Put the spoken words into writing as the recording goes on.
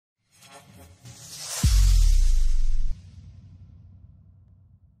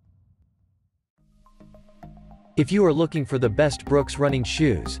If you are looking for the best Brooks running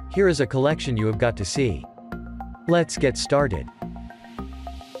shoes, here is a collection you have got to see. Let's get started.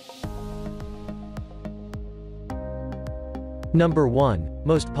 Number 1,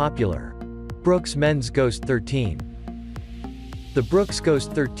 most popular. Brooks Men's Ghost 13. The Brooks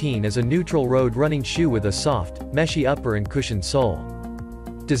Ghost 13 is a neutral road running shoe with a soft, meshy upper and cushioned sole.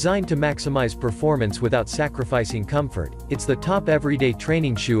 Designed to maximize performance without sacrificing comfort, it's the top everyday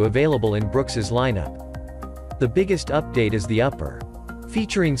training shoe available in Brooks's lineup. The biggest update is the upper.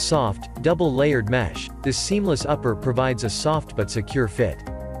 Featuring soft, double-layered mesh, this seamless upper provides a soft but secure fit.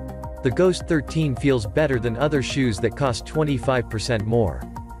 The Ghost 13 feels better than other shoes that cost 25% more.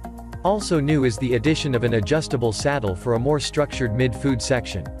 Also new is the addition of an adjustable saddle for a more structured mid-foot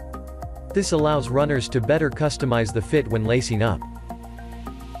section. This allows runners to better customize the fit when lacing up.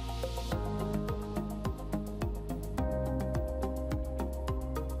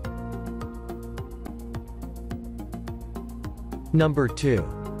 Number 2.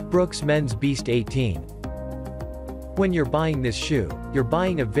 Brooks Men's Beast 18. When you're buying this shoe, you're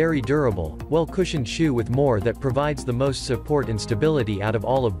buying a very durable, well-cushioned shoe with more that provides the most support and stability out of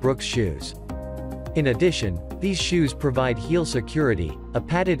all of Brooks' shoes. In addition, these shoes provide heel security, a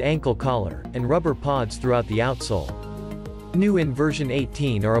padded ankle collar, and rubber pods throughout the outsole. New in version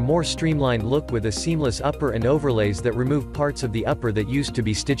 18 are a more streamlined look with a seamless upper and overlays that remove parts of the upper that used to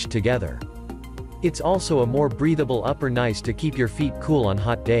be stitched together. It's also a more breathable upper, nice to keep your feet cool on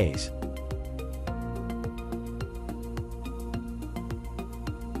hot days.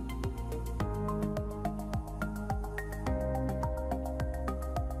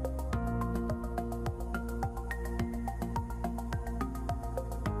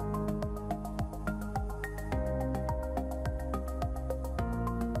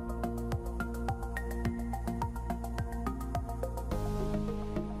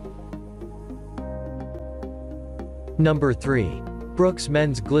 Number 3. Brooks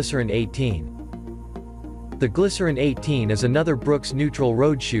Men's Glycerin 18. The Glycerin 18 is another Brooks neutral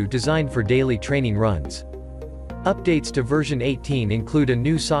road shoe designed for daily training runs. Updates to version 18 include a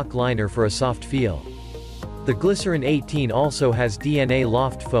new sock liner for a soft feel. The Glycerin 18 also has DNA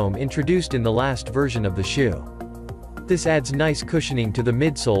Loft foam introduced in the last version of the shoe. This adds nice cushioning to the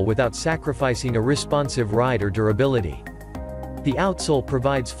midsole without sacrificing a responsive ride or durability. The outsole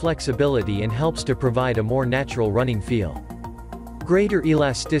provides flexibility and helps to provide a more natural running feel. Greater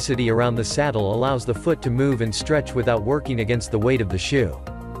elasticity around the saddle allows the foot to move and stretch without working against the weight of the shoe.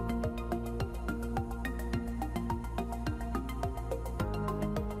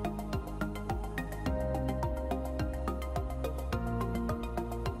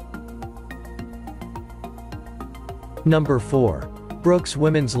 Number 4. Brooks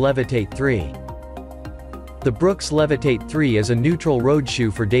Women's Levitate 3. The Brooks Levitate 3 is a neutral road shoe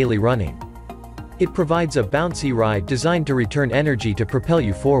for daily running. It provides a bouncy ride designed to return energy to propel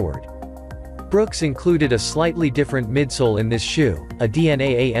you forward. Brooks included a slightly different midsole in this shoe, a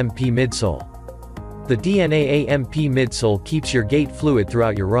DNA AMP midsole. The DNA AMP midsole keeps your gait fluid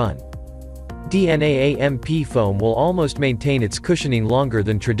throughout your run. DNA AMP foam will almost maintain its cushioning longer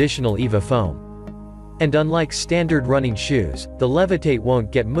than traditional EVA foam. And unlike standard running shoes, the Levitate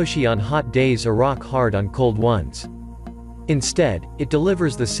won't get mushy on hot days or rock hard on cold ones. Instead, it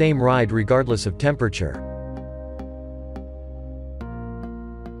delivers the same ride regardless of temperature.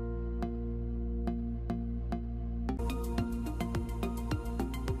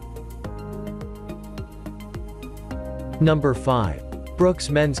 Number 5. Brooks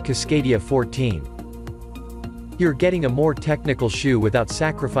Men's Cascadia 14. You're getting a more technical shoe without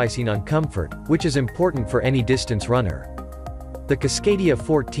sacrificing on comfort, which is important for any distance runner. The Cascadia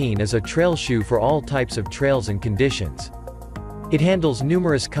 14 is a trail shoe for all types of trails and conditions. It handles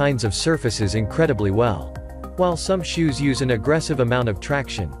numerous kinds of surfaces incredibly well. While some shoes use an aggressive amount of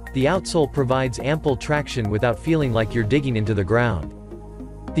traction, the outsole provides ample traction without feeling like you're digging into the ground.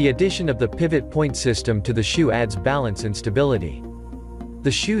 The addition of the pivot point system to the shoe adds balance and stability. The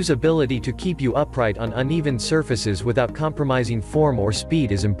shoe's ability to keep you upright on uneven surfaces without compromising form or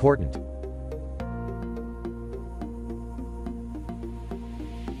speed is important.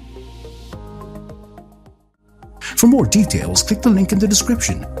 For more details, click the link in the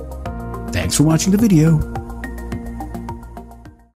description. Thanks for watching the video.